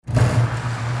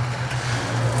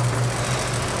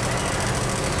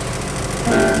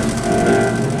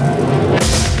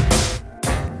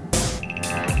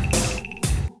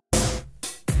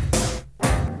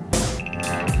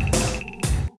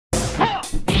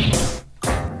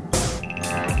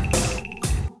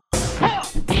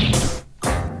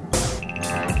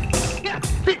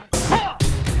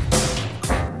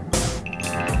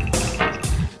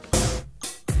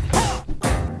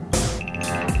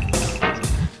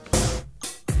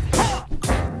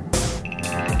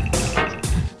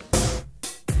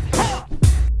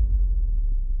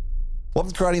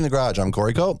Welcome to Karate in the Garage. I'm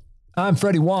Corey Cope. I'm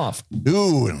Freddie Woff.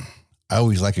 Ooh, I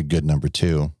always like a good number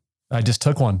two. I just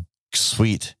took one.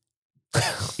 Sweet.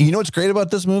 You know what's great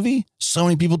about this movie? So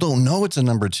many people don't know it's a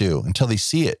number two until they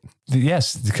see it.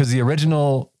 Yes, because the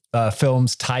original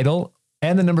film's title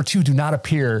and the number two do not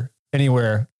appear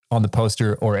anywhere on the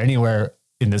poster or anywhere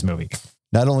in this movie.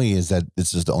 Not only is that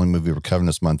this is the only movie we're covering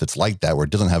this month that's like that, where it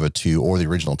doesn't have a two or the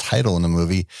original title in the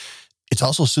movie, it's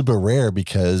also super rare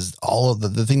because all of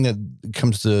the thing that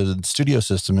comes to the studio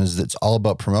system is it's all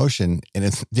about promotion. And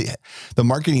it's the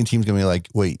marketing team's going to be like,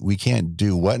 wait, we can't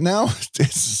do what now? It's a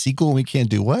sequel and we can't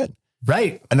do what?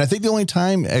 Right. And I think the only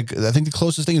time, I think the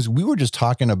closest thing is we were just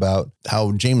talking about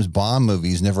how James Bond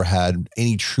movies never had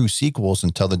any true sequels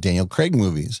until the Daniel Craig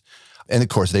movies. And of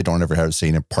course, they don't ever have to say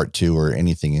in a part two or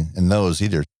anything in those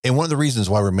either. And one of the reasons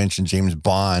why we mentioned James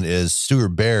Bond is Stuart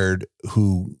Baird,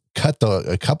 who cut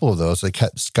a couple of those. They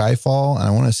cut Skyfall, and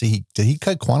I want to see did he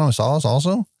cut Quantum of Solace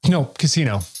also? No,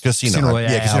 Casino Royale.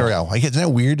 Yeah, Casino Royale. Like, isn't that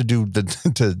weird to do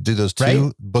those two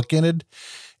right? bookended?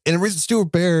 And the reason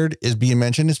Stuart Baird is being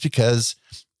mentioned is because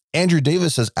Andrew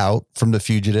Davis is out from The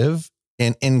Fugitive,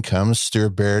 and in comes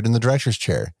Stuart Baird in the director's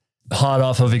chair. Hot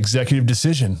off of executive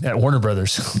decision at Warner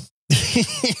Brothers.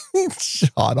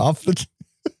 Hot off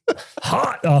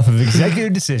of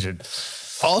executive decision.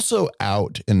 Also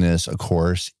out in this, of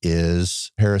course,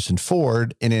 is Harrison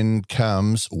Ford, and in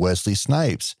comes Wesley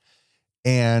Snipes.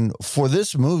 And for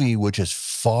this movie, which is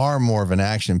far more of an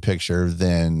action picture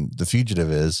than The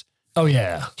Fugitive is, oh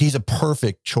yeah, he's a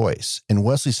perfect choice. And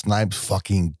Wesley Snipes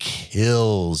fucking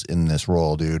kills in this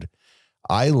role, dude.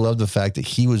 I love the fact that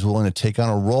he was willing to take on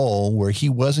a role where he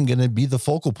wasn't going to be the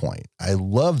focal point. I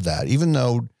love that, even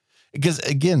though, because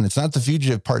again, it's not The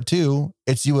Fugitive Part 2,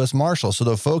 it's U.S. Marshal. So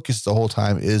the focus the whole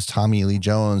time is Tommy Lee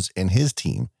Jones and his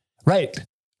team. Right.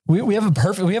 We have a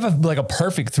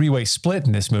perfect three-way split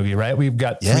in this movie, right? We've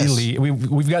got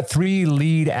we've got three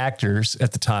lead actors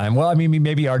at the time. Well, I mean,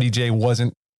 maybe RDJ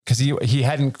wasn't, because he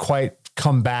hadn't quite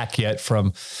come back yet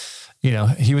from,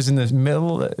 he was in the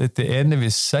middle at the end of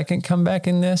his second comeback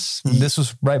in this. This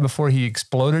was right before he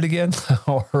exploded again,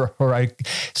 or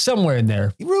somewhere in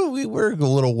there. We were a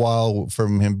little while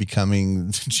from him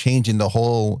changing the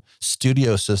whole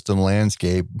studio system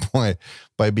landscape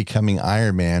by becoming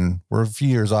Iron Man. We're a few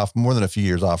years off, more than a few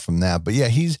years off from that. But yeah, I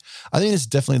think it's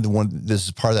definitely the one, this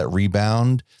is part of that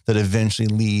rebound that eventually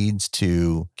leads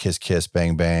to Kiss Kiss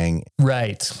Bang Bang.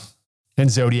 Right. And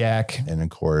Zodiac. And of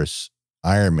course,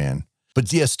 Iron Man.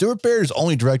 But yeah, Stuart Baird has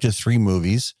only directed 3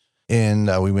 movies,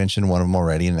 and we mentioned one of them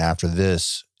already. And after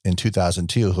this, in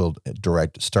 2002, he'll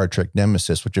direct Star Trek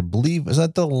Nemesis, which I believe is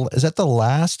that the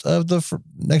last of the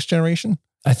Next Generation.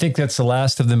 I think that's the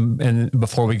last of them, and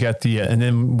before we got and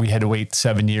then we had to wait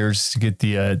 7 years to get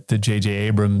the J.J.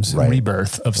 Abrams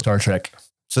rebirth of Star Trek.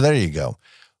 So there you go.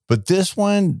 But this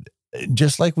one,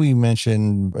 just like we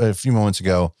mentioned a few moments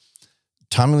ago,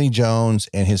 Tommy Lee Jones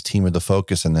and his team are the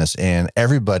focus in this, and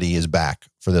everybody is back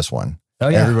for this one. Oh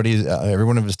yeah, every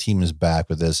one of his team is back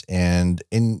with this, and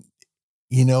do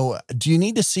you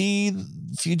need to see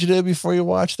Fugitive before you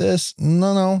watch this?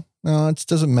 No, it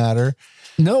doesn't matter.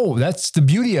 No, that's the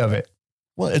beauty of it.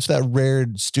 Well, it's that rare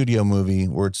studio movie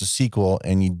where it's a sequel,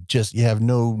 and you have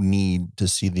no need to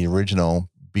see the original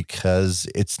because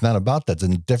it's not about that. It's a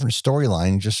different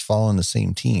storyline, just following the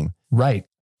same team. Right.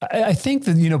 I think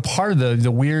that, part of the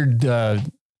weird, I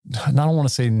don't want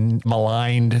to say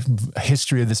maligned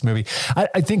history of this movie.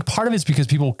 I think part of it's because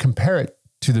people compare it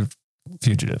to The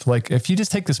Fugitive. Like, if you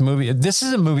just take this movie, this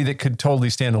is a movie that could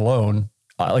totally stand alone,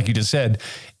 like you just said,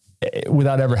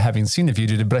 without ever having seen The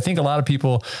Fugitive. But I think a lot of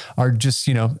people are just,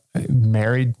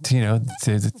 married to,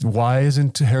 why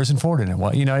isn't Harrison Ford in it?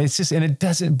 Well, it's just, and it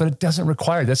doesn't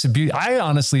require, that's the beauty. I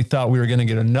honestly thought we were going to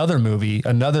get another movie,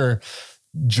 another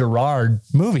Gerard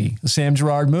movie, Sam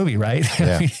Gerard movie, right?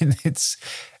 Yeah. I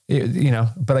mean,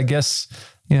 but I guess,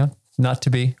 not to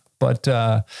be, but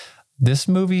this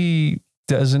movie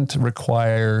doesn't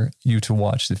require you to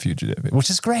watch The Fugitive, which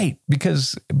is great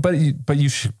but you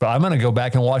should, I'm going to go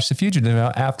back and watch The Fugitive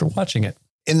after watching it.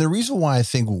 And the reason why I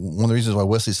think one of the reasons why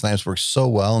Wesley Snipes works so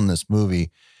well in this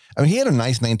movie, I mean, he had a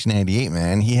nice 1998,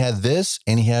 man. He had this,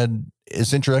 and he had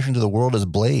his introduction to the world as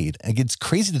Blade. Like, it's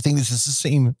crazy to think this is the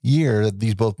same year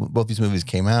that both these movies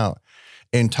came out,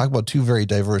 and talk about 2 very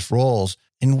diverse roles.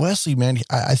 And Wesley, man,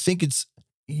 I think it's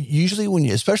usually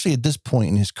especially at this point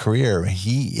in his career,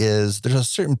 there's a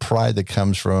certain pride that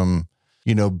comes from,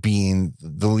 being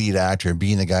the lead actor and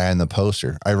being the guy on the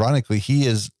poster. Ironically,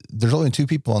 there's only 2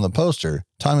 people on the poster,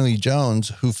 Tommy Lee Jones,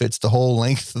 who fits the whole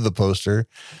length of the poster,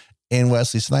 and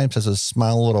Wesley Snipes has a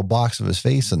small little box of his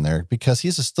face in there because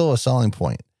he's still a selling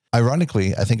point.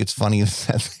 Ironically, I think it's funny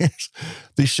that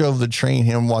they show the train,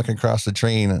 him walking across the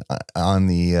train on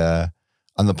the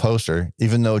poster,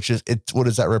 even though what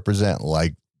does that represent?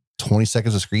 Like 20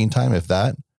 seconds of screen time, if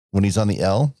that, when he's on the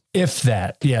L? If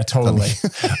that. Yeah, totally.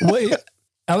 Well,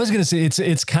 I was going to say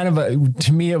it's kind of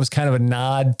to me, it was kind of a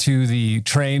nod to the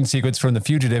train sequence from The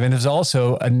Fugitive. And it was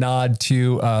also a nod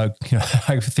to, I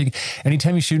think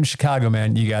anytime you shoot in Chicago,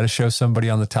 man, you got to show somebody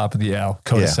on the top of the L,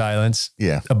 Code of Silence,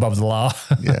 Above the Law,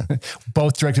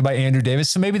 both directed by Andrew Davis.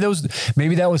 So maybe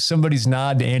that was somebody's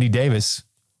nod to Andy Davis.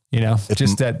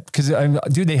 Just that, because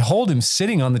dude, they hold him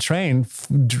sitting on the train.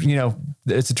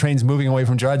 It's the train's moving away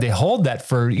from Gerard. They hold that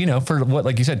for what,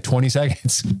 like you said, 20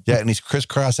 seconds. Yeah, and he's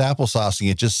crisscross applesaucing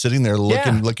it, just sitting there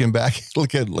looking back,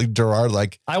 look at like Gerard.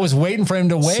 Like I was waiting for him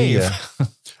to wave.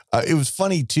 It was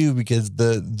funny too because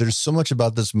there's so much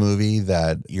about this movie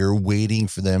that you're waiting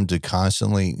for them to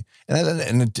constantly,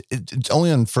 and it's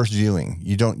only on first viewing.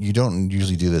 You don't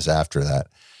usually do this after that.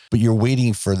 But you're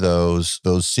waiting for those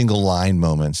single line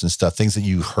moments and stuff, things that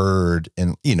you heard.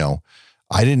 And,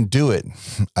 I didn't do it.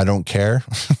 I don't care.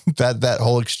 that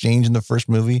whole exchange in the first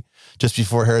movie, just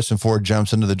before Harrison Ford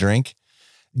jumps into the drink,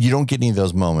 you don't get any of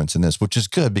those moments in this, which is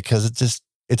good because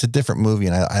it's a different movie.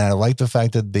 And I like the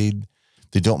fact that they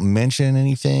don't mention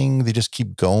anything. They just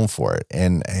keep going for it.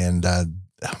 And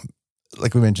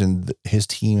like we mentioned, his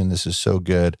team in this is so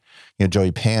good.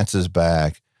 Joey Pants is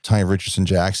back. Tanya Richardson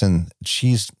Jackson,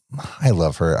 I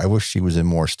love her. I wish she was in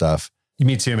more stuff.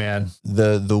 Me too, man.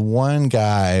 The one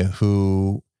guy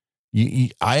who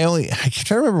I can't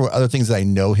remember what other things that I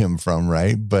know him from,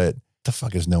 right? But the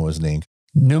fuck is Noah's name?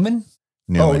 Newman.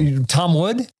 Oh, Tom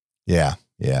Wood. Yeah.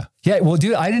 Well,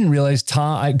 dude, I didn't realize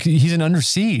he's in Under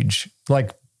Siege. So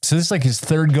this is like his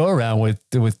third go around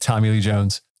with Tommy Lee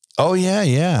Jones. Oh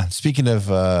yeah. Speaking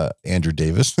of Andrew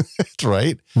Davis,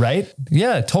 right? Right.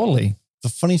 Yeah, totally. The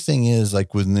funny thing is,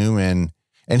 like with Newman,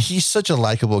 and he's such a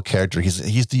likable character.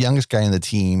 He's the youngest guy in the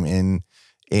team,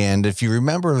 and if you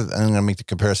remember, I'm going to make the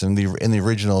comparison. In the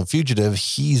original Fugitive,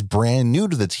 he's brand new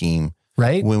to the team,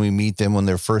 right? When we meet them when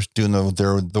they're first doing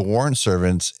the warrant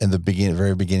servants in the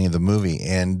very beginning of the movie,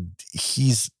 and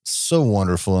he's so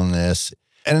wonderful in this.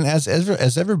 And as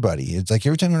everybody, it's like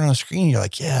every time they're on a screen, you're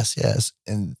like, yes,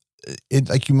 and it,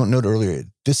 like you noted earlier,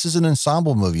 this is an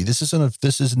ensemble movie. This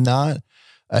is not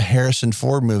a Harrison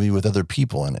Ford movie with other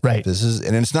people in it. Right.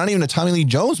 And it's not even a Tommy Lee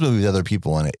Jones movie with other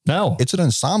people in it. No, it's an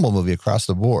ensemble movie across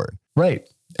the board. Right.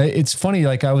 It's funny.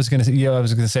 Like I was going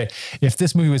to say, if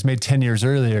this movie was made 10 years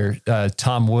earlier,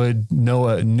 Tom Wood,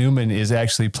 Noah Newman is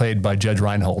actually played by Judge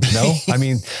Reinhold. No, I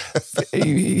mean,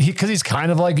 because he's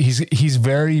kind of like, he's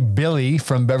very Billy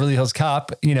from Beverly Hills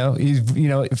Cop,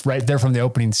 he's, right there from the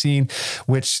opening scene,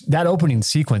 which that opening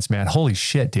sequence, man, holy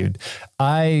shit, dude.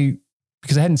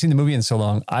 Because I hadn't seen the movie in so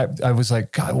long, I was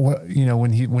like, God, what,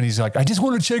 when he's like, I just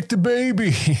want to check the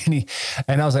baby,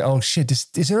 and I was like, oh shit,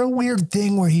 is there a weird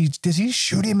thing where does he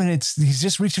shoot him and he's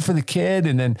just reaching for the kid,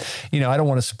 and then I don't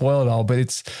want to spoil it all, but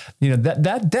it's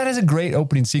that is a great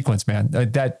opening sequence, man.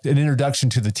 That an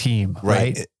introduction to the team,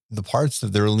 right? The parts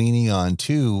that they're leaning on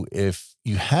too. If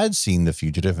you had seen The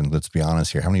Fugitive, and let's be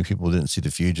honest here, how many people didn't see The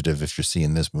Fugitive if you're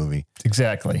seeing this movie?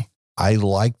 Exactly. I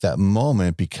like that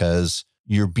moment because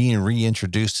you're being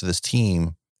reintroduced to this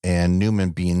team, and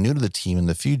Newman being new to the team in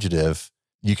The Fugitive,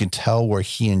 you can tell where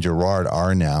he and Gerard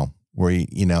are now, where,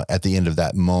 at the end of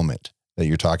that moment that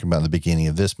you're talking about in the beginning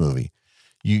of this movie,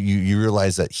 you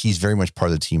realize that he's very much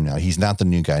part of the team now. He's not the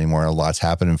new guy anymore. A lot's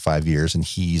happened in 5 years, and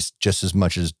he's just as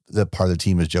much as the part of the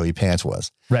team as Joey Pants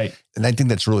was. Right. And I think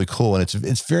that's really cool. And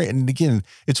it's very, and again,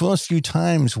 it's one of those few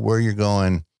times where you're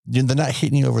going, they're not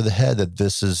hitting you over the head that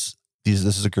this is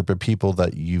a group of people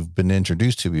that you've been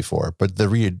introduced to before, but the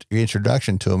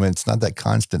reintroduction to them, and it's not that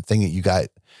constant thing that you got.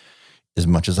 As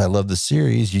much as I love the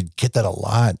series, you get that a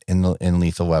lot in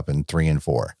Lethal Weapon 3 and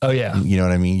 4. Oh yeah. You know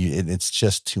what I mean? It's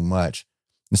just too much.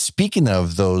 And speaking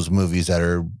of those movies that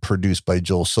are produced by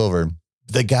Joel Silver,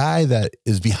 the guy that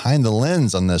is behind the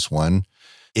lens on this one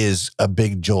is a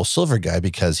big Joel Silver guy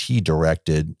because he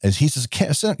directed, as he's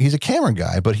a camera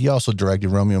guy, but he also directed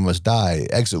Romeo Must Die,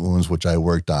 Exit Wounds, which I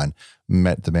worked on,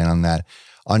 met the man on that.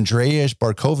 Andrzej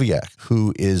Bartkowiak,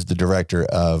 who is the director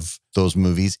of those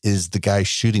movies, is the guy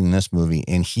shooting this movie,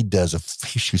 and he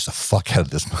shoots the fuck out of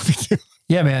this movie too.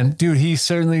 Yeah, man. Dude, he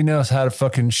certainly knows how to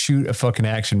fucking shoot a fucking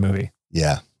action movie.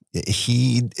 Yeah.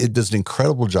 It does an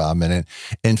incredible job in it.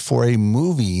 And for a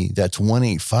movie that's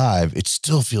 185, it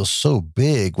still feels so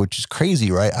big, which is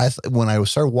crazy, right? When I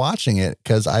started watching it,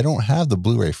 because I don't have the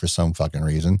Blu-ray for some fucking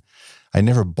reason, I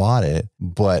never bought it,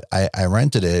 but I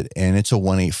rented it, and it's a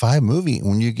 185 movie.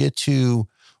 When you get to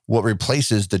what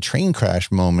replaces the train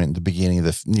crash moment at the beginning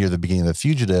of near the beginning of The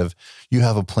Fugitive, you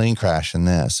have a plane crash in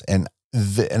this. And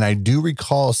I do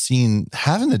recall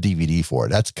having the DVD for it.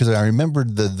 That's because I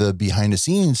remembered the behind the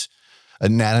scenes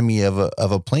anatomy of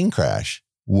a plane crash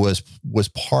was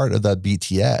part of that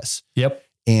BTS. Yep.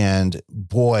 And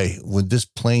boy, when this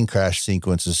plane crash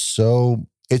sequence is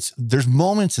there's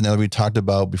moments in there we talked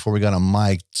about before we got on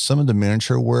mic. Some of the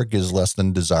miniature work is less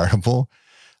than desirable.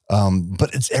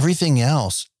 But it's everything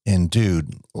else. And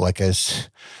dude,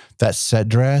 that set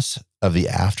dress of the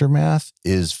aftermath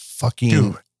is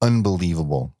fucking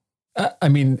unbelievable. I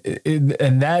mean,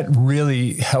 and that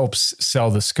really helps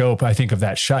sell the scope, I think, of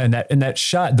that shot. And that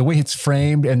shot, the way it's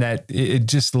framed, and that it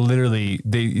just literally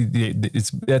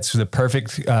it's the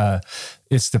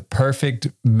perfect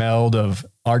meld of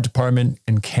art department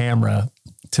and camera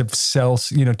to sell,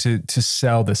 to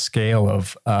sell the scale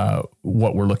of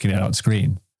what we're looking at on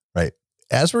screen. Right.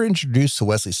 As we're introduced to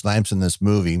Wesley Snipes in this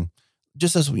movie,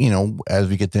 just as as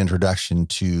we get the introduction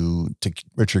to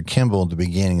Richard Kimball at the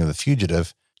beginning of The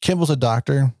Fugitive, Kimball's a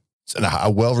doctor,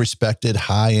 a well-respected,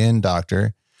 high-end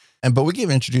doctor, but we get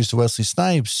introduced to Wesley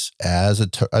Snipes as a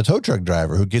tow truck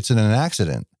driver who gets in an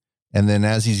accident, and then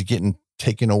as he's getting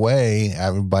taken away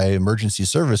by emergency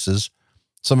services,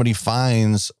 somebody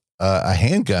finds a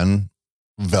handgun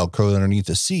Velcro underneath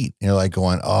the seat, and you're like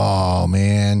going, "Oh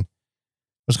man,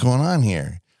 what's going on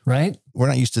here?" Right? We're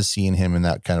not used to seeing him in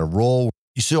that kind of role.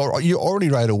 You're already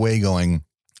right away going,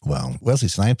 well, Wesley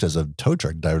Snipes as a tow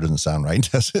truck driver doesn't sound right,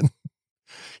 does it?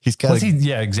 He's kind of...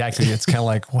 Yeah, exactly. It's kind of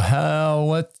like,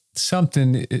 well,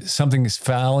 something is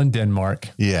foul in Denmark.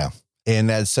 Yeah. And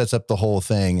that sets up the whole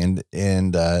thing.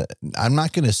 And I'm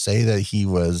not going to say that he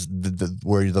was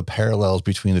where the parallels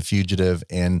between The Fugitive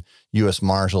and U.S.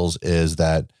 Marshals is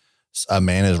that a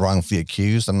man is wrongfully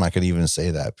accused. I'm not going to even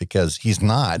say that because he's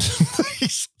not.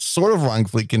 He's sort of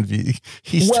wrongfully confused.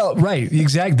 Right.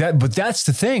 Exactly. But that's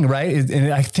the thing, right?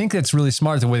 And I think that's really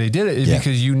smart the way they did it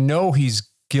because he's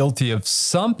guilty of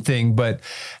something, but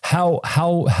how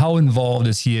involved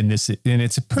is he in this? And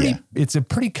it's a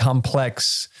pretty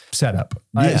complex setup.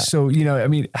 Yeah. So,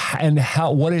 and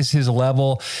what is his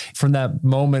level from that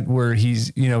moment where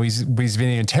he's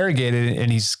being interrogated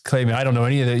and he's claiming, I don't know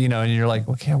any of that, and you're like,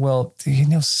 okay, well,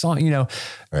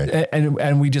 right.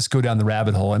 And we just go down the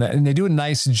rabbit hole and they do a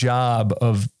nice job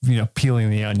of, peeling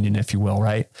the onion, if you will.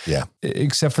 Right. Yeah.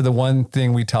 Except for the one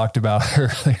thing we talked about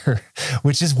earlier,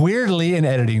 which is weirdly an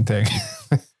editing thing.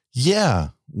 Yeah.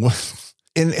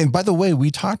 And by the way,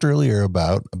 we talked earlier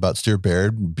about Stuart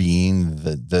Baird being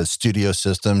the Studio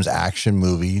Systems action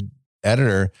movie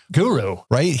editor guru,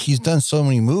 right? He's done so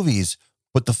many movies,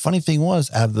 but the funny thing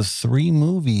was, out of the 3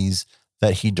 movies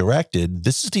that he directed,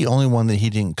 this is the only one that he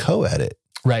didn't co-edit.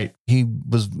 Right. He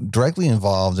was directly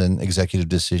involved in Executive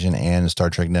Decision and Star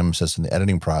Trek Nemesis in the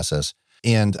editing process.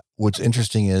 And what's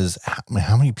interesting is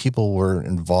how many people were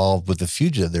involved with The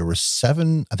Fugitive. There were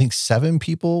 7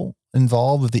 people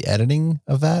involved with the editing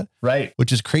of that. Right.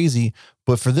 Which is crazy.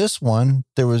 But for this one,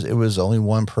 it was only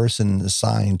one person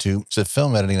assigned to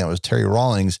film editing. That was Terry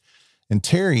Rawlings. And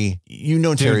Terry,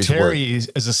 Terry's work. Terry is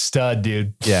a stud,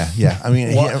 dude. Yeah. Yeah. I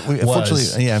mean,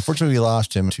 unfortunately we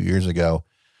lost him 2 years ago.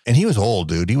 And he was old,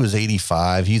 dude. He was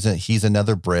 85. He's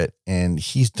another Brit, and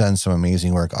he's done some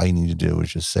amazing work. All you need to do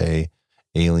is just say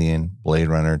Alien, Blade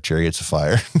Runner, Chariots of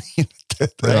Fire.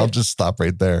 Right. I'll just stop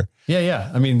right there. Yeah.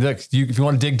 I mean, look, if you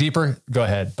want to dig deeper, go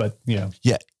ahead. But Yeah.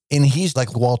 And he's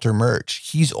like Walter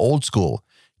Murch. He's old school.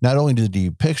 Not only did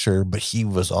he picture, but he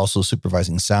was also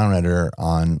supervising sound editor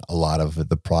on a lot of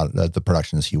the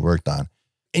productions he worked on.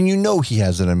 And he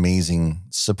has an amazing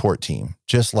support team,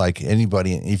 just like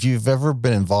anybody. If you've ever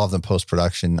been involved in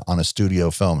post-production on a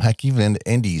studio film, heck, even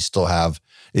indies still have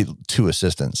 2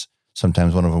 assistants.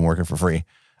 Sometimes one of them working for free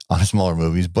on smaller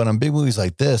movies. But on big movies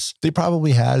like this, they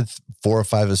probably had 4 or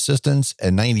 5 assistants.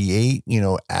 And 98,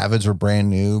 Avids were brand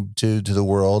new to the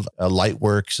world.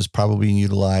 Lightworks is probably being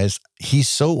utilized. He's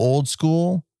so old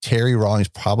school. Terry Rawlings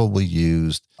probably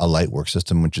used a Lightworks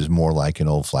system, which is more like an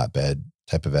old flatbed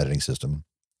type of editing system.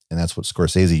 And that's what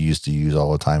Scorsese used to use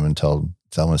all the time until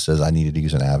Thelma says, I needed to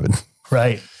use an Avid.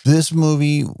 Right. This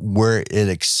movie, where it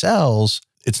excels,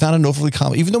 it's not an overly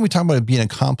even though we talk about it being a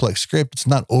complex script, it's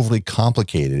not overly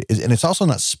complicated. And it's also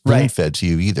not spoon-fed to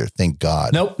you either, thank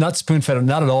God. Nope, not spoon-fed,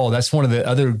 not at all. That's one of the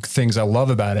other things I love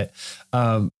about it.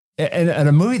 And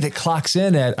a movie that clocks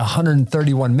in at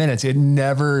 131 minutes, it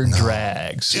never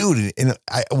drags. Dude, and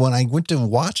when I went to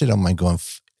watch it, I'm like going...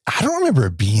 I don't remember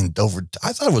it being over.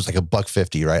 I thought it was like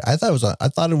 $150, right? I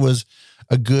thought it was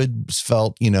a good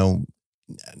felt,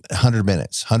 100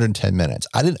 minutes, 110 minutes.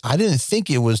 I didn't think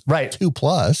it was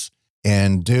 2+.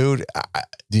 And dude,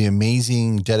 the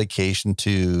amazing dedication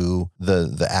to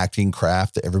the acting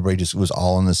craft, that everybody just was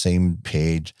all on the same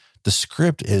page. The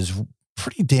script is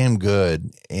pretty damn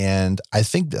good. And I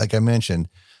think, like I mentioned,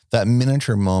 that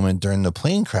miniature moment during the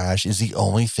plane crash is the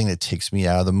only thing that takes me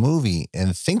out of the movie.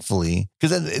 And thankfully,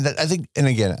 because I think, and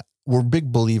again, we're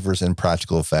big believers in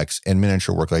practical effects, and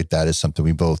miniature work like that is something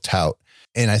we both tout.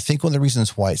 And I think one of the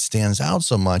reasons why it stands out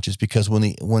so much is because when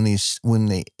they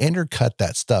intercut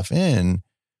that stuff in,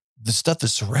 the stuff that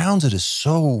surrounds it is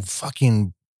so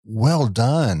fucking well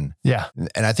done. Yeah.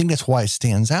 And I think that's why it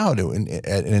stands out, and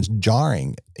it's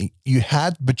jarring. You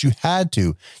had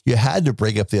to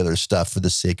break up the other stuff for the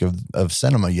sake of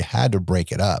cinema. You had to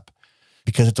break it up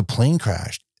because it's a plane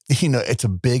crash. It's a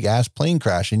big ass plane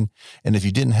crash. And if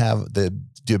you didn't have the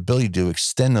ability to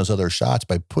extend those other shots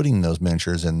by putting those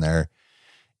miniatures in there,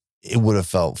 it would have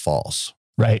felt false.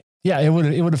 Right. Yeah, it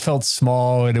would have felt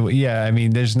small. I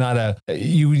mean, there's not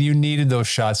you needed those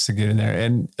shots to get in there.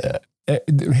 And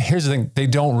here's the thing: they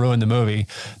don't ruin the movie,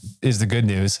 is the good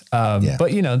news. But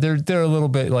they're a little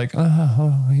bit like, you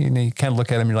kind of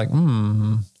look at them, you're like,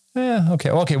 yeah,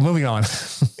 okay, moving on.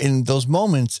 In those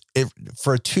moments,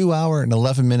 for a 2 hour and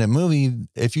 11-minute movie,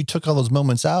 if you took all those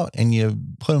moments out and you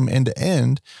put them end to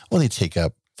end, well, they take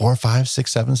up 4, 5,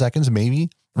 6, 7 seconds, maybe.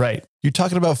 Right. You're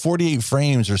talking about 48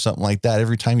 frames or something like that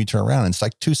every time you turn around. It's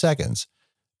like 2 seconds.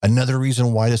 Another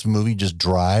reason why this movie just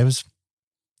drives,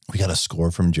 we got a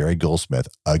score from Jerry Goldsmith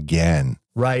again.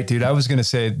 Right, dude. I was going to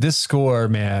say, this score,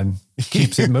 man,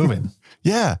 keeps it moving.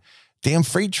 Yeah. Damn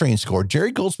Freight Train score.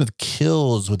 Jerry Goldsmith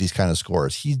kills with these kind of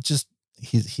scores.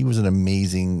 He was an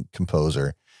amazing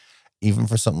composer. Even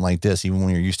for something like this, even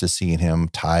when you're used to seeing him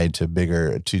tied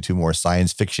to more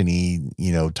science fiction-y,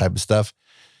 type of stuff.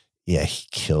 Yeah, he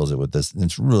kills it with this. And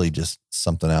it's really just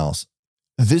something else.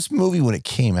 This movie, when it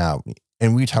came out,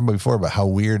 and we talked about before about how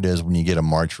weird it is when you get a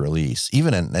March release,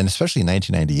 and especially in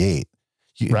 1998,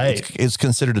 right? It's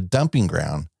considered a dumping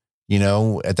ground.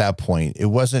 At that point, it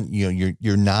wasn't.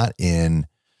 You're not in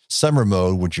summer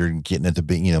mode, which you're getting at the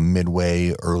big,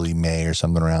 midway, early May or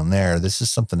something around there. This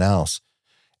is something else,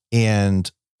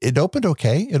 and it opened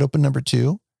okay. It opened number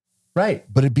 2. Right.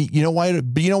 But you know why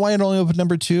it only opened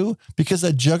number 2? Because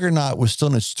that juggernaut was still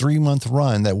in its 3-month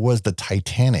run. That was the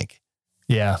Titanic.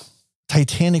 Yeah.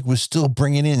 Titanic was still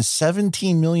bringing in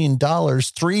 $17 million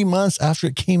 3 months after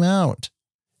it came out.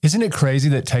 Isn't it crazy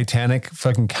that Titanic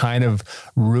fucking kind of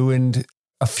ruined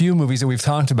a few movies that we've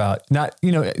talked about? Not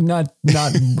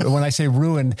when I say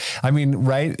ruined, I mean,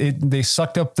 right. They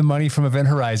sucked up the money from Event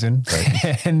Horizon,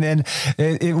 right. And then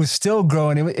it was still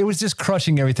growing. It was just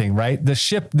crushing everything, right? The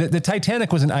ship, the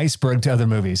Titanic was an iceberg to other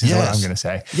movies, is what I'm going to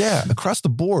say. Yeah. Across the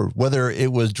board, whether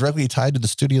it was directly tied to the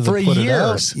studio that put it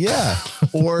out. Yeah.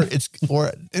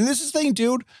 and this is the thing,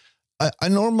 dude, a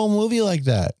normal movie like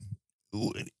that,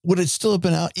 would it still have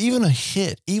been out? Even a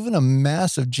hit, even a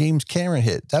massive James Cameron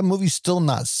hit, that movie's still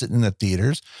not sitting in the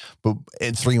theaters. But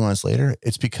 3 months later,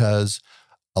 it's because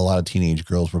a lot of teenage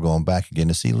girls were going back again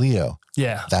to see Leo.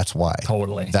 Yeah. That's why.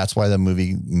 Totally. That's why the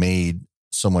movie made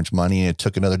so much money. And it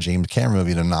took another James Cameron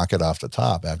movie to knock it off the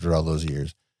top after all those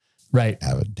years. Right.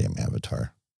 Damn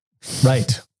Avatar.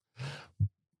 Right.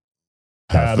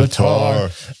 Avatar.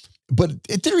 But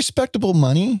it did respectable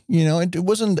money, it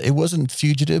wasn't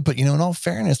fugitive, but in all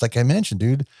fairness, like I mentioned,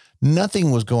 dude,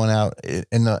 nothing was going out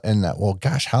in that. Well,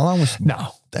 gosh, how long was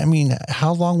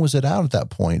how long was it out at that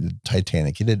point?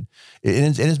 Titanic. It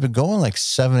has been going like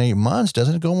 7-8 months,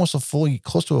 doesn't it? Go almost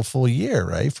close to a full year,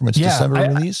 right? From its December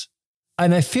release.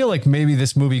 And I feel like maybe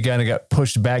this movie kind of got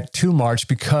pushed back to March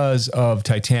because of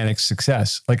Titanic's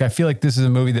success. Like, I feel like this is a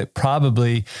movie that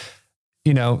probably,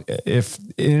 if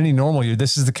in any normal year,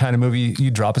 this is the kind of movie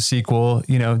you drop a sequel,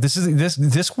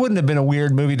 this wouldn't have been a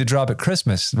weird movie to drop at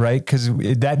Christmas, right? Because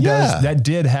that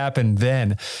did happen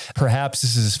then. Perhaps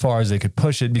this is as far as they could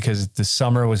push it because the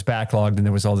summer was backlogged and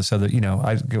there was all this other,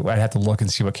 I'd have to look and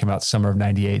see what came out summer of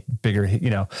 98,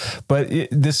 bigger, but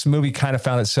this movie kind of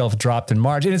found itself dropped in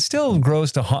March, and it still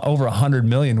grows to over 100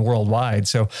 million worldwide.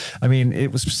 So, I mean,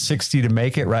 it was 60 to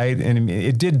make it, right? And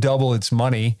it did double its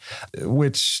money,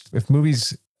 which if movies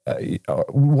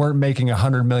weren't making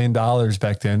 $100 million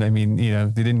back then. I mean,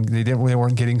 they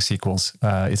weren't getting sequels.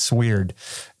 It's weird,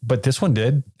 but this one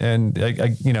did. And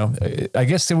I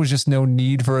guess there was just no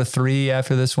need for a 3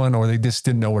 after this one, or they just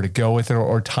didn't know where to go with it.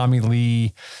 Or Tommy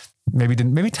Lee, maybe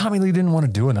Tommy Lee didn't want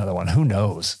to do another one. Who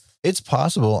knows? It's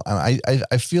possible. I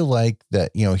feel like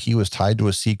that, he was tied to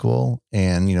a sequel,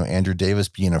 and, Andrew Davis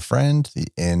being a friend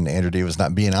and Andrew Davis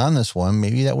not being on this one,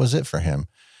 maybe that was it for him.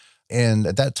 And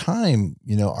at that time,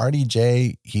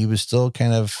 RDJ, he was still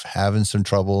kind of having some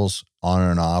troubles. on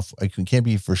and off. I can't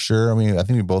be for sure. I mean, I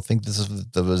think we both think this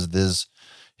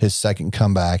his second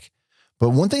comeback. But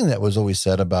one thing that was always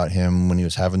said about him when he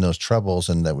was having those troubles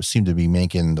and that seemed to be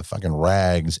making the fucking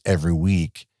rags every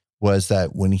week was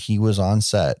that when he was on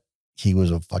set, he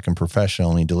was a fucking professional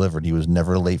and he delivered. He was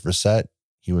never late for set.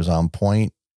 He was on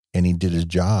point and he did his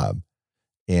job.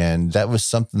 And that was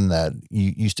something that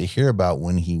you used to hear about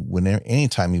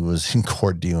anytime he was in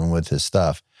court dealing with his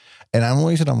stuff. And I'm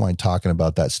always talking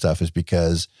about that stuff is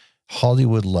because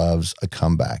Hollywood loves a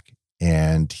comeback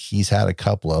and he's had a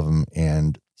couple of them.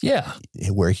 And yeah,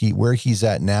 where he's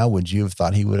at now, would you have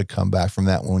thought he would have come back from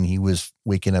that when he was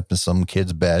waking up in some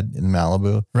kid's bed in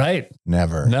Malibu? Right.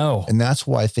 Never. No. And that's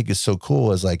why I think it's so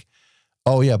cool is like,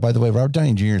 oh yeah, by the way, Robert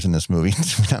Downey Jr. is in this movie.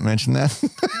 Did we not mention that?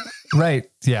 Right.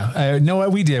 Yeah. No,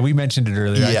 we did. We mentioned it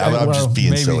earlier. Yeah, but I'm just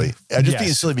being silly. I'm just yes.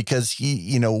 being silly because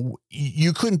he,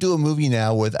 you couldn't do a movie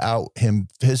now without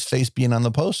his face being on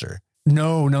the poster.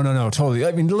 No, totally.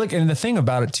 I mean, look, and the thing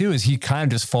about it too is he kind of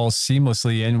just falls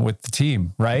seamlessly in with the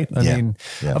team, right? I mean,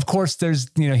 of course there's,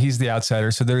 he's the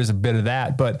outsider, so there is a bit of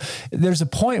that, but there's a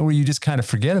point where you just kind of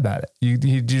forget about it.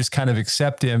 You just kind of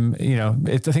accept him,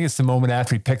 I think it's the moment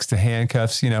after he picks the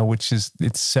handcuffs, which is,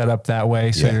 it's set up that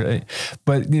way. So,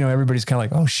 but everybody's kind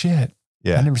of like, oh shit.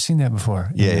 Yeah. I've never seen that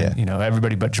before. Yeah.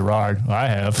 Everybody but Gerard. I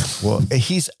have. Well,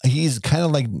 he's kind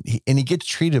of like, and he gets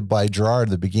treated by Gerard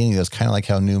at the beginning. That's kind of like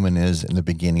how Newman is in the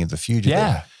beginning of The Fugitive.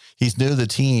 Yeah. He's new to the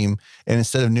team. And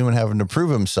instead of Newman having to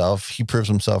prove himself, he proves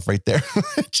himself right there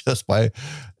just by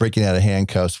breaking out of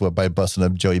handcuffs, by busting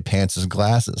up Joey Pants'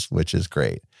 glasses, which is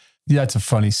great. Yeah, it's a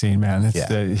funny scene, man.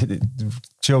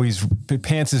 Joey's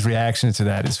Pants' reaction to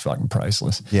that is fucking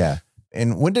priceless. Yeah.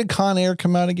 And when did Con Air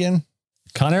come out again?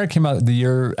 Con Air came out the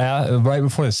year right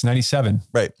before this, 97.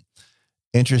 Right.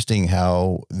 Interesting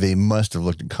how they must have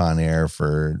looked at Con Air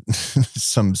for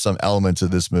some elements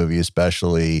of this movie,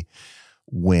 especially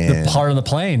when the part on the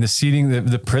plane, the seating,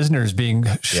 the prisoners being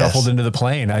shuffled into the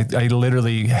plane. I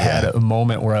literally had a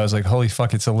moment where I was like, holy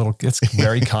fuck, it's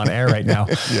very Con Air right now.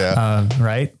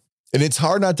 Right. And it's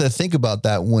hard not to think about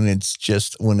that when it's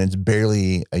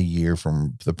barely a year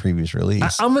from the previous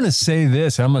release. I'm going to say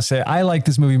this. I'm going to say I like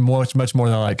this movie much more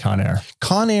than I like Con Air.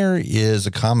 Con Air is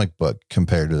a comic book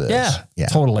compared to this. Yeah.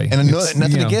 Totally. And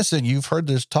nothing against it. You've heard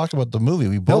this talked about the movie.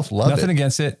 We both love it. Nothing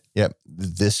against it. Yep.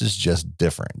 This is just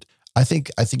different. I think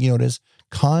you know what it is.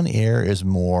 Con Air is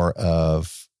more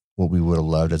of what we would have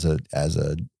loved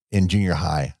in junior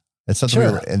high. It's something,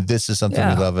 and this is something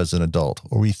we love as an adult,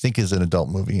 or we think is an adult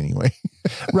movie anyway.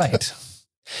 Right.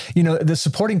 The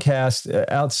supporting cast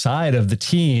outside of the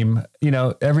team,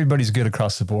 everybody's good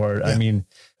across the board. Yeah. I mean,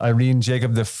 Irene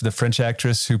Jacob, the French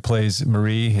actress who plays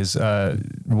Marie, his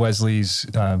Wesley's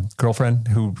girlfriend,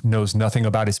 who knows nothing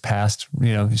about his past.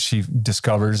 She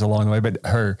discovers along the way, but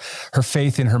her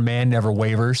faith in her man never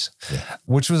wavers,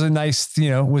 which was a nice,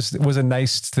 was a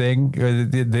nice thing.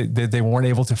 They weren't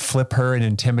able to flip her and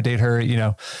intimidate her.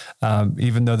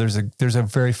 Even though there's a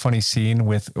very funny scene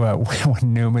with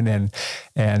when Newman and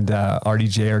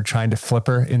RDJ are trying to flip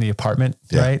her in the apartment,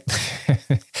 right?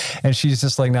 And she's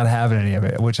just like not having any of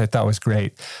it, which I thought was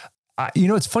great.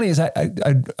 What's funny is I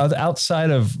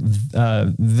outside of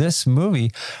this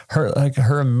movie,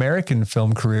 her American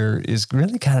film career is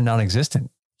really kind of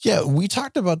non-existent. Yeah, we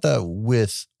talked about that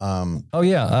with Anne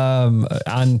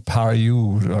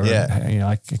Pariou,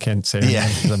 I can't say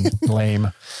it because I'm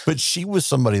lame. But she was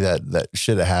somebody that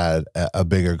should have had a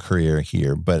bigger career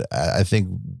here. But I think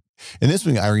in this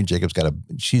movie, Irene Jacobs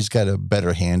she's got a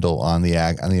better handle on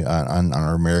on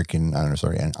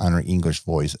her English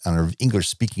voice, on her English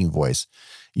speaking voice.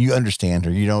 You understand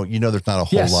her. There's not a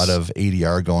whole lot of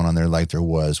ADR going on there like there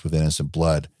was with Innocent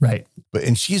Blood. Right.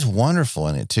 And she's wonderful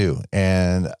in it too.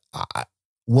 And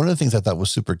one of the things I thought was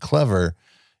super clever,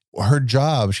 her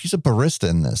job, she's a barista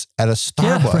in this at a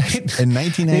Starbucks in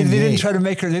 1998. They didn't try to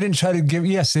make her, they didn't try to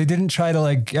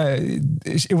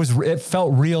it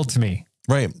felt real to me.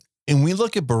 Right. And we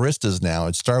look at baristas now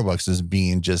at Starbucks as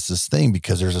being just this thing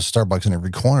because there's a Starbucks in every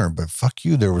corner, but fuck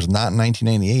you. There was not in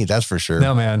 1998. That's for sure.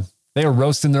 No, man. They were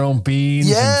roasting their own beans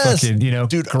and fucking,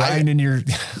 dude, grinding your.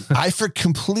 I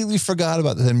completely forgot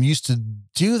about them. Used to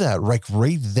do that right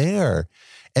there.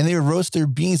 And they would roast their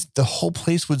beans. The whole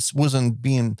place wasn't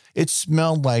being, it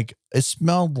smelled like,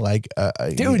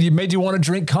 dude, it made you want to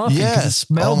drink coffee. Yes. It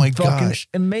smelled fucking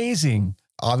amazing.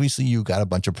 Obviously you got a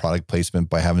bunch of product placement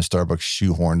by having Starbucks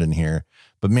shoehorned in here,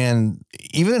 but man,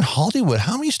 even in Hollywood,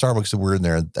 how many Starbucks were in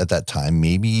there at that time?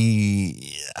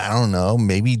 Maybe, I don't know,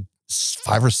 maybe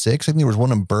 5 or 6. I think there was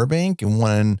one in Burbank and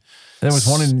one. There was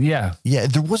one in, yeah.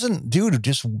 There wasn't, dude,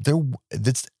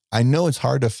 I know it's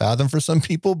hard to fathom for some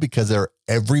people because they're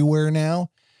everywhere now.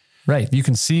 Right. You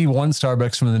can see one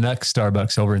Starbucks from the next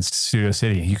Starbucks over in Studio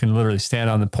City. You can literally stand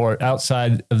on the port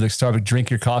outside of the Starbucks, drink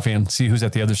your coffee, and see who's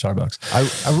at the other Starbucks.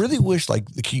 I really wish like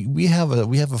we have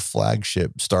a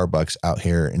flagship Starbucks out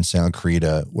here in Santa Cruz.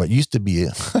 What used to be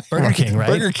Burger King, right?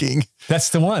 Burger King. That's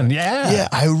the one. Yeah. Yeah.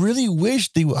 I really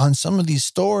wish they on some of these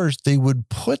stores they would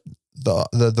put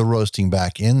the roasting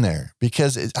back in there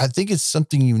because I think it's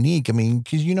something unique. I mean,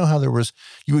 because you know how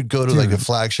you would go to like the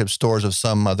flagship stores of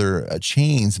some other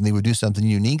chains and they would do something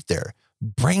unique there.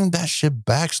 Bring that shit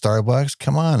back, Starbucks.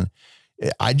 Come on.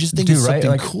 I just think it's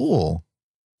something cool.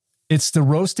 It's the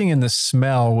roasting and the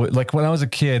smell. Like when I was a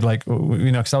kid, like,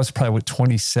 cause I was probably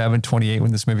 27, 28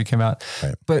 when this movie came out.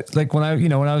 Right. But like when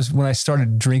I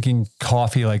started drinking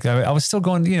coffee, like I was still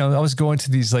going, I was going to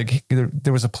these, like,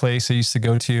 there was a place I used to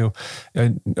go to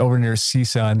over near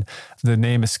CSUN. The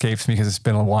name escapes me because it's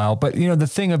been a while. But the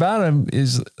thing about them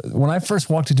is when I first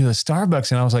walked into a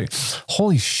Starbucks and I was like,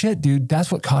 holy shit, dude, that's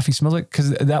what coffee smells like. Cause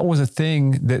that was a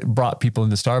thing that brought people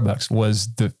into Starbucks was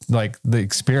the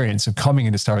experience of coming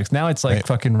into Starbucks. Now it's like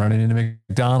fucking running into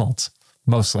McDonald's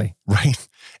mostly. Right.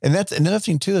 And that's another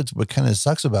thing too. That's what kind of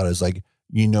sucks about it is like,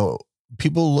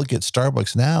 people look at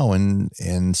Starbucks now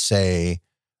and say,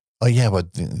 oh yeah, but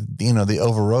they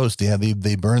over roast.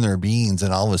 They burn their beans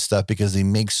and all this stuff because they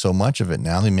make so much of it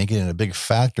now. They make it in a big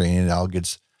factory and it all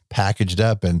gets packaged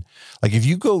up. And like, if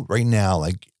you go right now,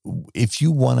 like if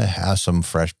you want to have some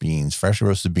fresh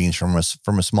roasted beans from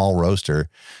a small roaster,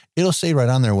 it'll say right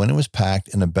on there when it was packed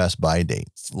in a Best Buy date,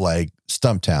 like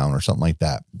Stumptown or something like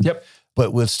that. Yep.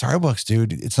 But with Starbucks,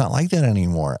 dude, it's not like that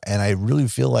anymore. And I really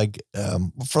feel like,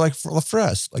 for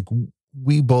us, like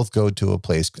we both go to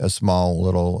a small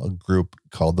little group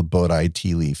called the Bodai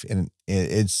Tea Leaf. And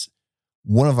it's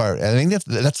one of our, I think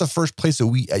that's the first place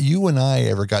that you and I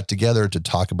ever got together to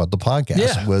talk about the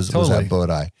podcast was at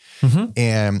Bodai. Mm-hmm.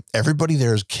 And everybody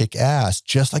there is kick ass,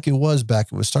 just like it was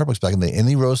back with Starbucks back in the day. And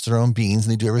they roast their own beans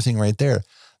and they do everything right there.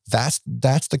 That's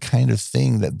the kind of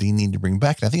thing that they need to bring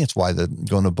back. And I think it's why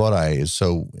going to Bodai is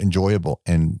so enjoyable.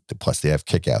 And plus they have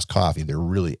kick ass coffee.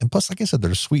 And plus, like I said,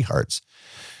 they're sweethearts.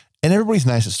 And everybody's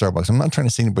nice at Starbucks. I'm not trying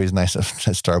to say anybody's nice at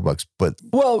Starbucks, but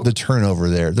the turnover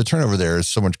there is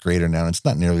so much greater now. And it's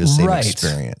not nearly the same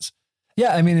experience.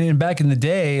 Yeah. I mean, and back in the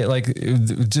day, like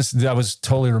I was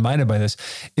totally reminded by this.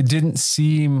 It didn't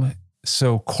seem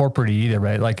so corporate either,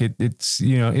 right? Like it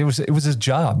was his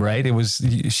job, right?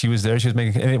 She was there, she was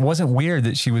making, and it wasn't weird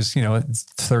that she was, a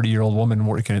 30-year-old woman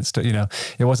working at,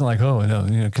 it wasn't like, oh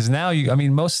no, cause now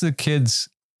most of the kids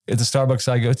at the Starbucks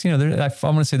I go,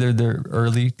 I'm going to say they're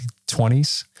early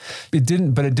 20s.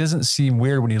 But it doesn't seem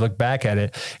weird when you look back at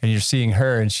it and you're seeing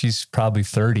her and she's probably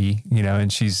 30,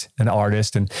 and she's an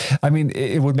artist. And I mean,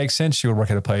 it would make sense she would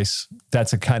work at a place.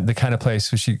 That's the kind of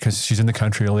place because she's in the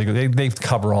country illegally. They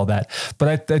cover all that.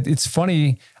 But it's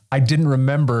funny. I didn't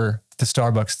remember the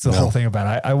Starbucks, the whole thing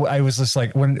about it. I was just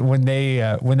like, when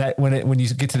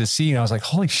you get to the scene, I was like,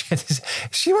 holy shit, is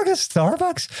she working at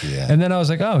Starbucks? Yeah. And then I was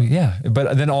like, oh yeah.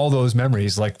 But then all those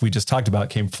memories, like we just talked about,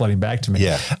 came flooding back to me.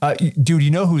 Yeah. Dude,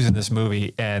 who's in this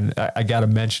movie? And I got to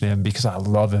mention him because I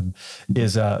love him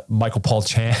is Michael Paul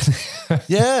Chan.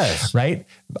 Yes. Right.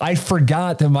 I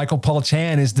forgot that Michael Paul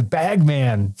Chan is the bag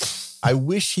man. I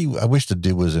wish the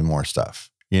dude was in more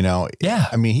stuff, Yeah.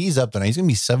 I mean, he's up there. He's going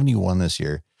to be 71 this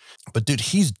year. But dude,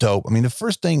 he's dope. I mean, the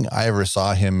first thing I ever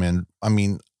saw him in,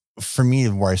 for me,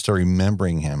 where I started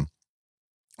remembering him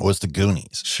was the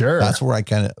Goonies. Sure. That's where I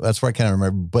kind of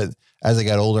remember. But as I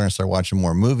got older and started watching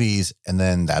more movies, and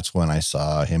then that's when I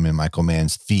saw him in Michael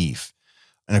Mann's Thief.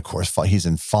 And of course, he's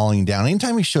in Falling Down.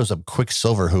 Anytime he shows up,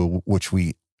 Quicksilver, we're going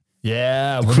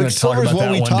to talk about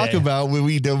what we talk about when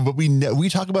we do, but we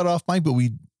talk about it off mic, but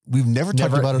we've never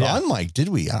talked about it on mic, did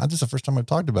we? This is the first time I've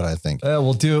talked about it, I think.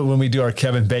 We'll do it when we do our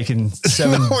Kevin Bacon,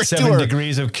 seven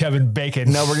degrees of Kevin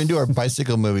Bacon. No, we're going to do our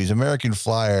bicycle movies, American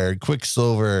Flyer,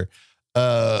 Quicksilver.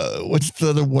 What's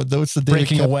the other one? What's the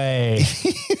Breaking Away?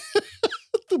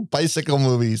 The bicycle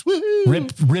movies.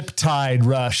 Riptide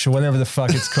Rush, or whatever the fuck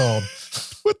it's called.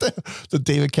 What the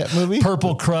David Kent movie?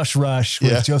 Purple Crush Rush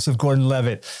with Joseph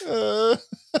Gordon-Levitt.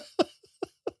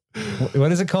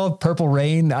 What is it called? Purple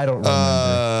Rain? I don't remember.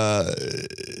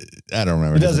 I don't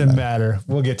remember. It doesn't matter.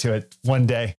 We'll get to it one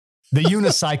day. The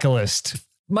Unicyclist.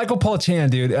 Michael Paul Chan,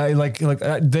 dude.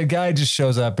 The guy just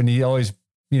shows up and he always,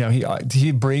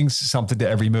 he brings something to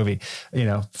every movie.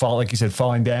 Like you said,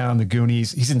 Falling Down, The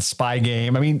Goonies. He's in Spy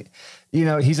Game. I mean,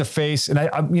 he's a face, and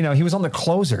he was on The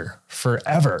Closer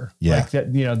forever. Yeah. Like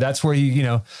that. That's where he,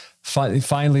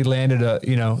 finally landed a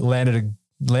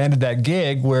landed that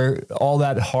gig where all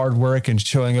that hard work and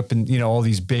showing up in, you know, all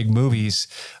these big movies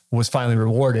was finally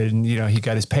rewarded, and, you know, he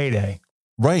got his payday.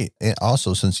 Right. And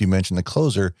also, since you mentioned The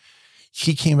Closer,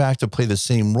 he came back to play the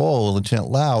same role, Lieutenant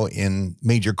Lau, in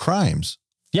Major Crimes.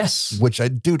 Yes. Which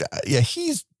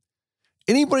he's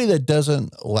anybody that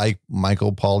doesn't like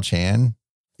Michael Paul Chan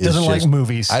doesn't like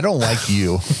movies. I don't like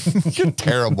you. You're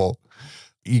terrible.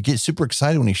 You get super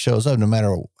excited when he shows up, no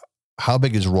matter how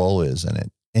big his role is in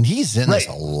it. And he's in this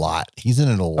a lot. He's in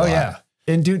it a lot. Oh, yeah.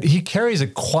 And dude, he carries a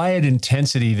quiet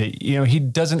intensity that, you know, he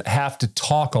doesn't have to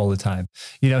talk all the time.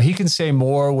 You know, he can say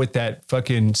more with that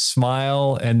fucking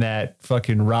smile and that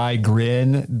fucking wry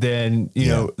grin than, you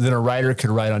know, than a writer could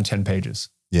write on 10 pages.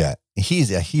 Yeah.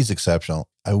 He's exceptional.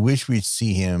 I wish we'd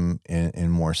see him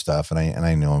in more stuff. And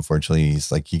I know, unfortunately,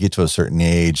 he's like, you get to a certain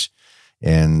age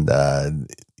and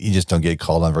you just don't get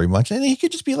called on very much. And he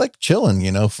could just be like chilling,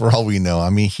 you know, for all we know. I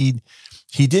mean,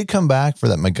 he did come back for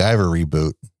that MacGyver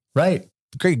reboot. Right.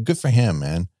 Great. Good for him,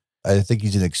 man. I think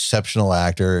he's an exceptional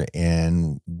actor,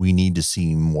 and we need to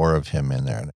see more of him in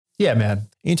there. Yeah, man.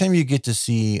 Anytime you get to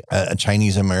see a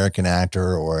Chinese American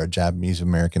actor or a Japanese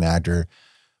American actor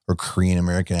or Korean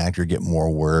American actor get more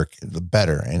work, the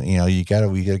better. And, you know, we got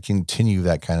to continue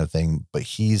that kind of thing. But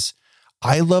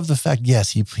I love the fact,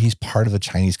 yes, he's part of the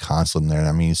Chinese consulate in there.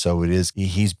 I mean, so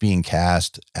he's being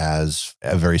cast as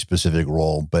a very specific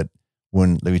role, but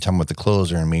when we talk about The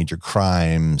Closer and Major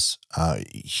Crimes,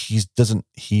 he's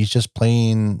just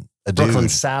playing a dude. Brooklyn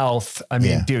South. I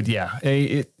mean, dude, yeah.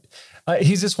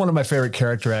 He's just one of my favorite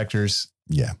character actors.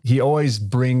 Yeah. He always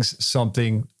brings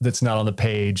something that's not on the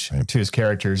page to his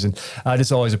characters. And I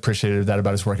just always appreciated that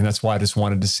about his work. And that's why I just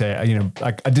wanted to say, you know,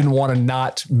 I didn't want to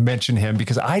not mention him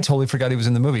because I totally forgot he was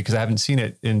in the movie because I haven't seen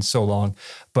it in so long.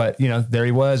 But, you know, there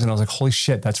he was. And I was like, holy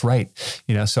shit, that's right.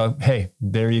 You know, so, hey,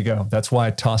 there you go. That's why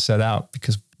I tossed that out,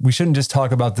 because we shouldn't just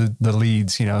talk about the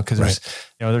leads, you know, because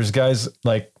there's guys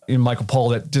like Michael Paul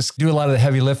that just do a lot of the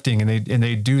heavy lifting and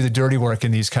they do the dirty work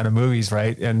in these kind of movies.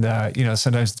 Right. And, you know,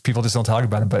 sometimes people just don't talk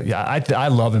about it, but yeah, I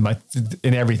love him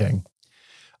in everything.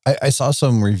 I saw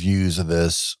some reviews of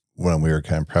this when we were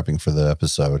kind of prepping for the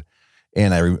episode,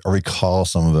 and I recall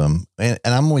some of them, and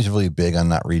I'm always really big on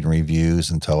not reading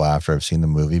reviews until after I've seen the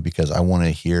movie, because I want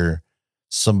to hear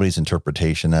somebody's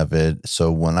interpretation of it.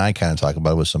 So when I kind of talk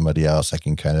about it with somebody else, I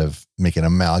can kind of make an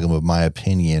amalgam of my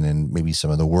opinion and maybe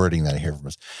some of the wording that I hear from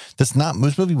us. This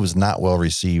movie was not well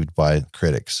received by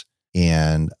critics.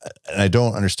 And I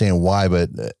don't understand why, but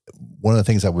one of the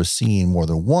things I was seeing more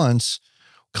than once,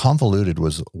 convoluted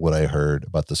was what I heard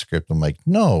about the script. I'm like,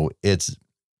 no, it's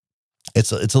a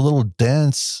little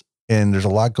dense and there's a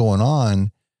lot going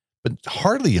on, but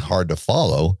hardly hard to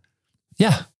follow.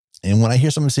 Yeah. And when I hear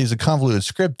somebody say it's a convoluted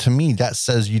script, to me, that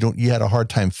says you had a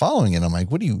hard time following it. I'm like,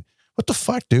 what the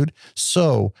fuck, dude?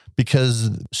 So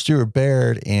because Stuart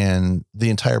Baird and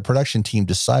the entire production team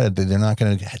decided that they're not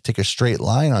going to take a straight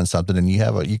line on something and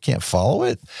you can't follow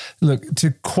it. Look,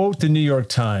 to quote the New York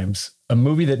Times, a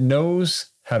movie that knows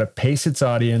how to pace its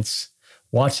audience,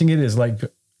 watching it is like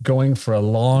going for a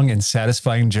long and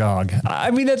satisfying jog.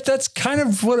 I mean, that's kind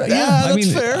of what, I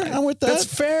mean, fair. I'm with that. That's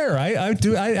fair. I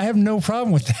have no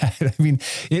problem with that. I mean,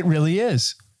 it really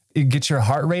is. It gets your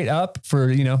heart rate up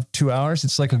for, 2 hours.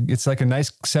 It's like a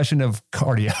nice session of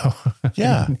cardio.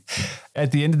 Yeah.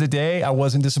 At the end of the day, I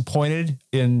wasn't disappointed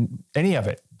in any of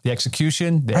it. The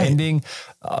execution, the ending,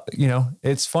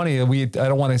 it's funny. I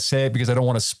don't want to say it because I don't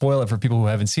want to spoil it for people who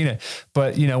haven't seen it.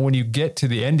 But, when you get to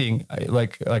the ending,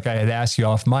 like I had asked you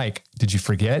off mic, did you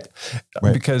forget?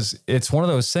 Right. Because it's one of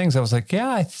those things I was like, yeah,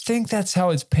 I think that's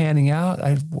how it's panning out.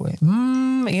 And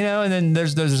then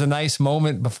there's a nice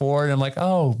moment before and I'm like,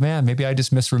 oh man, maybe I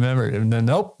just misremembered. And then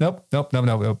nope.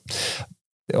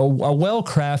 A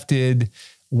well-crafted,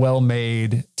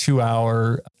 well-made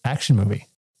 2-hour action movie,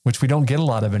 which we don't get a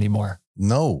lot of anymore.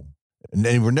 No,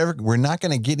 and we're not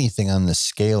going to get anything on this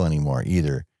scale anymore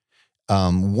either.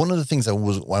 One of the things I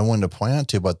wanted to point out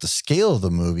to about the scale of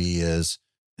the movie is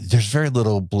there's very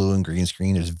little blue and green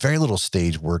screen. There's very little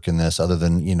stage work in this other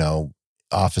than,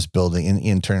 office building and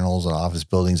internals and office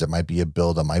buildings. That might be a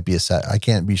build. That might be a set. I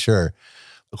can't be sure.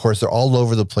 Of course, they're all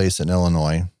over the place in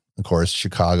Illinois, of course,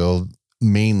 Chicago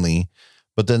mainly,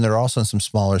 but then they're also in some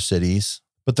smaller cities,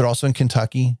 but they're also in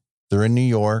Kentucky. They're in New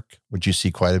York, which you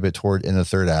see quite a bit toward in the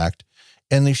third act.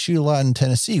 And they shoot a lot in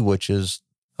Tennessee, which is...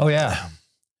 Oh, yeah.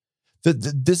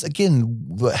 This, again,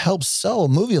 what helps sell a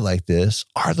movie like this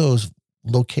are those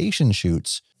location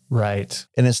shoots. Right.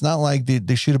 And it's not like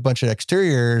they shoot a bunch of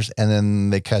exteriors and then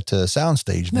they cut to a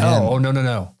soundstage. No,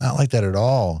 no. Not like that at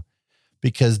all.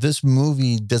 because this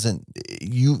movie doesn't,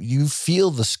 you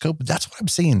feel the scope. That's what I'm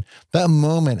saying. That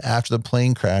moment after the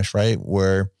plane crash, right?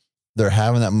 Where they're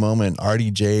having that moment,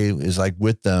 RDJ is like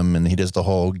with them and he does the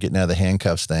whole getting out of the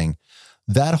handcuffs thing.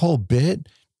 That whole bit,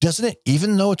 doesn't it,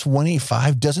 even though it's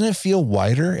 185, doesn't it feel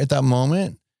wider at that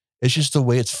moment? It's just the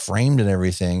way it's framed and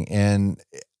everything. And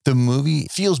the movie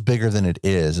feels bigger than it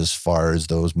is as far as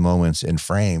those moments in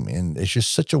frame. And it's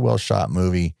just such a well shot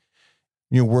movie.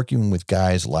 You're working with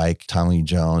guys like Tommy Lee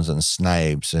Jones and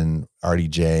Snipes and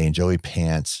RDJ and Joey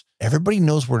Pants. Everybody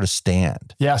knows where to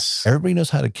stand. Yes. Everybody knows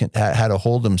how to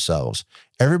hold themselves.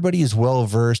 Everybody is well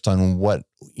versed on what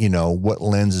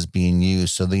lens is being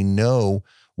used. So they know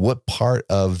what part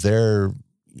of their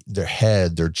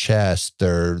head, their chest,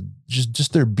 their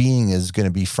just their being is going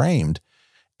to be framed.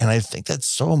 And I think that's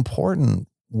so important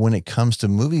when it comes to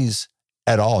movies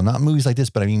at all. Not movies like this,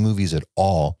 but I mean movies at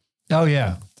all. Oh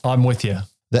yeah. I'm with you.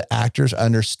 The actors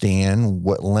understand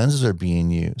what lenses are being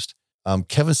used.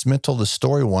 Kevin Smith told the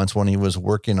story once when he was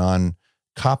working on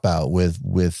Cop Out with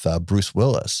Bruce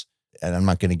Willis. And I'm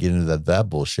not going to get into that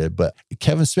bullshit, but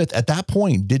Kevin Smith at that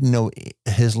point didn't know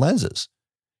his lenses.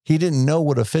 He didn't know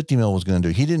what a 50 mil was going to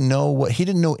do. He didn't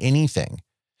know anything.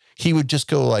 He would just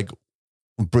go like,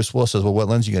 Bruce Willis says, well, what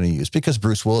lens are you going to use? Because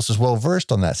Bruce Willis is well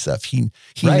versed on that stuff. He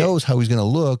knows how he's going to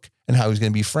look and how he's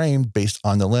going to be framed based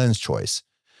on the lens choice.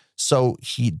 So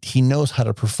he knows how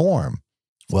to perform.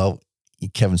 Well,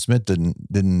 Kevin Smith didn't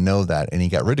know that, and he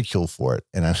got ridiculed for it.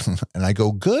 And I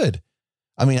go, good.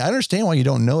 I mean, I understand why you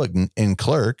don't know it in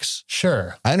Clerks.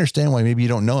 Sure. I understand why maybe you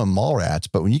don't know in Mallrats,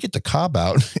 but when you get to Cop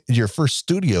Out, your first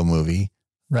studio movie,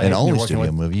 right, and only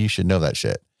studio movie, you should know that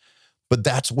shit. But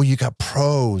that's where you got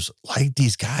pros like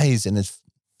these guys, and it's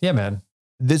man.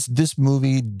 This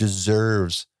movie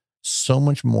deserves so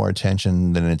much more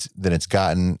attention than it's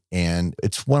gotten, and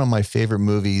it's one of my favorite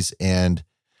movies. And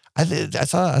I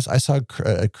saw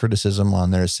a criticism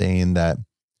on there saying that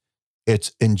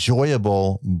it's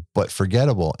enjoyable but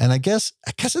forgettable, and I guess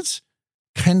it's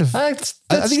kind of. I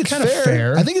think it's kind of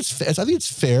fair. I think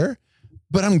it's fair,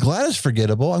 but I'm glad it's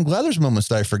forgettable. I'm glad there's moments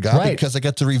that I forgot because I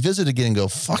got to revisit again and go,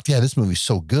 "Fuck yeah, this movie's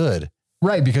so good."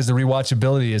 Right, because the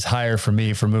rewatchability is higher for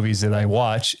me for movies that I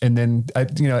watch. And then,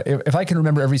 if I can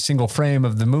remember every single frame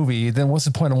of the movie, then what's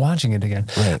the point of watching it again?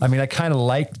 Right. I mean,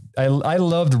 I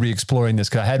loved re-exploring this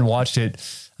because I hadn't watched it.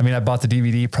 I mean, I bought the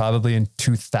DVD probably in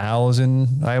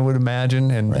 2000, I would imagine.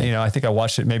 And, I think I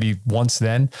watched it maybe once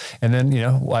then. And then,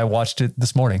 I watched it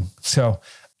this morning. So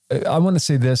I want to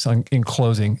say this in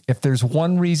closing. If there's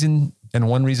one reason and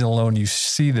one reason alone you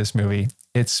see this movie,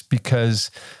 it's because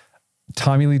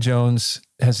Tommy Lee Jones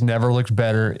has never looked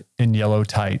better in yellow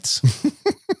tights.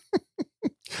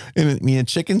 in a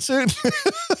chicken suit?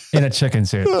 In a chicken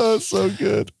suit. Oh, so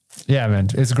good. Yeah, man.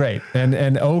 It's great.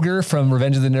 And Ogre from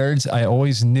Revenge of the Nerds, I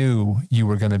always knew you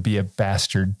were going to be a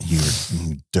bastard.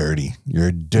 You're dirty. You're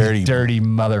a dirty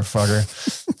motherfucker.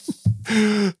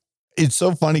 It's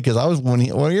so funny because when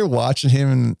you're watching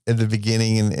him at the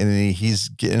beginning and he's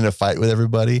getting in a fight with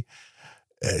everybody,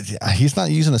 he's not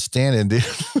using a stand-in, dude.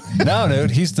 No, dude.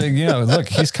 He's look,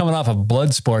 he's coming off a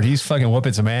blood sport. He's fucking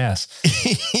whooping some ass.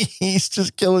 He's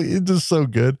just killing. It's just so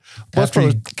good. After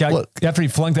he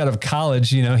flunked out of college,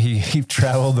 he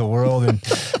traveled the world and,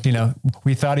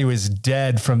 we thought he was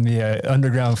dead from the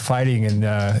underground fighting in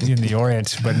the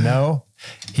Orient, but no,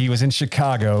 he was in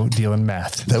Chicago dealing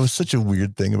meth. That was such a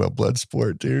weird thing about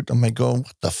Bloodsport, dude. I'm like going,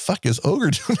 what the fuck is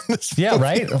Ogre doing in this movie? Yeah,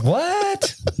 right?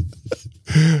 What?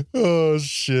 Oh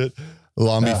shit!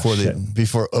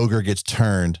 Before Ogre gets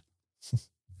turned,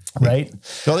 right?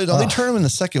 Don't they turn him in the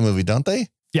second movie? Don't they?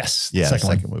 Yes. Yeah,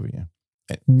 second movie.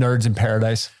 Yeah. Nerds in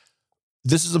Paradise.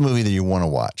 This is a movie that you want to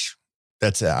watch.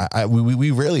 That's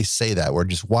we rarely say that. We're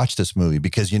just watch this movie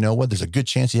because you know what? There's a good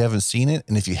chance you haven't seen it,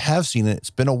 and if you have seen it, it's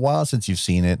been a while since you've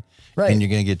seen it, right? And you're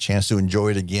gonna get a chance to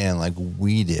enjoy it again, like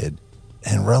we did,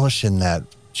 and relish in that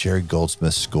Jerry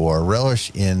Goldsmith score, relish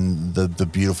in the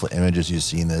beautiful images you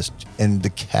see in this, and the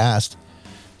cast,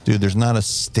 dude. There's not a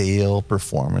stale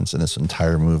performance in this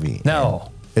entire movie. No,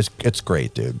 and it's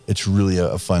great, dude. It's really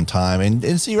a fun time,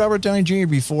 and see Robert Downey Jr.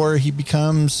 before he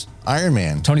becomes Iron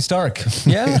Man, Tony Stark.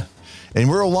 Yeah, and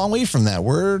we're a long way from that.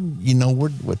 We're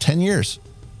what 10 years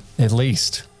at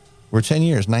least. We're 10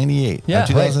 years, 98. Yeah,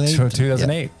 2008. Right.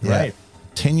 2008. Yeah. Right,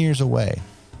 10 years away.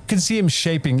 You can see him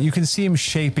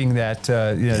shaping that.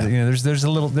 There's some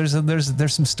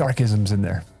Starkisms in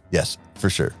there. Yes, for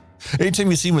sure. Anytime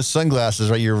you see him with sunglasses,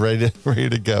 right, you're ready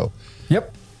to go.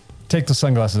 Yep. Take the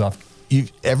sunglasses off.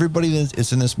 Everybody that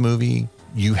is in this movie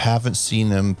you haven't seen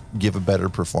him give a better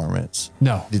performance.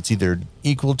 No. It's either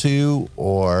equal to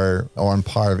or on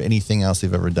par of anything else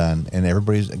they've ever done. And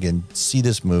everybody's, again, see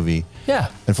this movie. Yeah.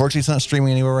 Unfortunately, it's not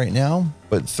streaming anywhere right now,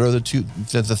 but throw the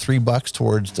 $3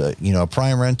 towards a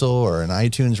Prime rental or an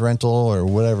iTunes rental or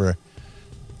whatever.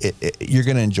 You're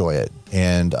going to enjoy it.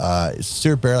 And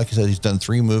Stuart Baird, like I said, he's done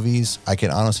 3 movies. I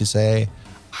can honestly say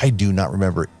I do not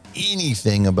remember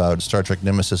anything about Star Trek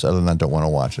Nemesis other than I don't want to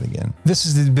watch it again. This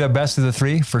is the best of the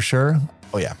 3 for sure.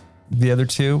 Oh yeah. The other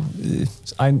 2,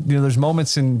 there's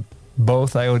moments in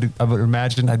both. I would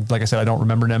imagine. Like I said, I don't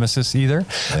remember Nemesis either.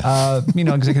 Yeah.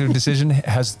 Executive Decision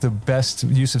has the best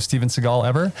use of Steven Seagal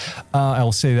ever. I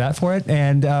will say that for it.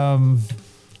 And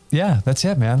yeah, that's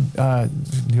it, man.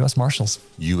 U.S. Marshals.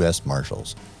 U.S.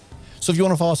 Marshals. So if you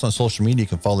want to follow us on social media, you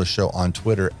can follow the show on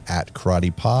Twitter at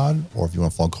KaratePod, or if you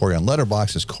want to follow Corey on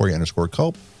Letterboxd, it's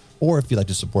Corey_Cope. Or if you'd like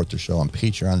to support the show on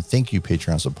Patreon, thank you,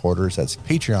 Patreon supporters. That's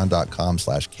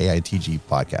patreon.com/KITG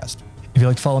podcast. If you'd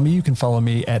like to follow me, you can follow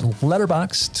me at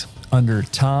Letterboxd under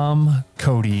Tom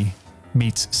Cody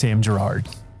meets Sam Gerard.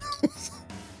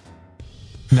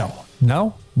 No.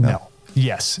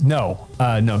 Yes. No,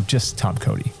 just Tom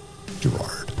Cody.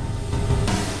 Gerard.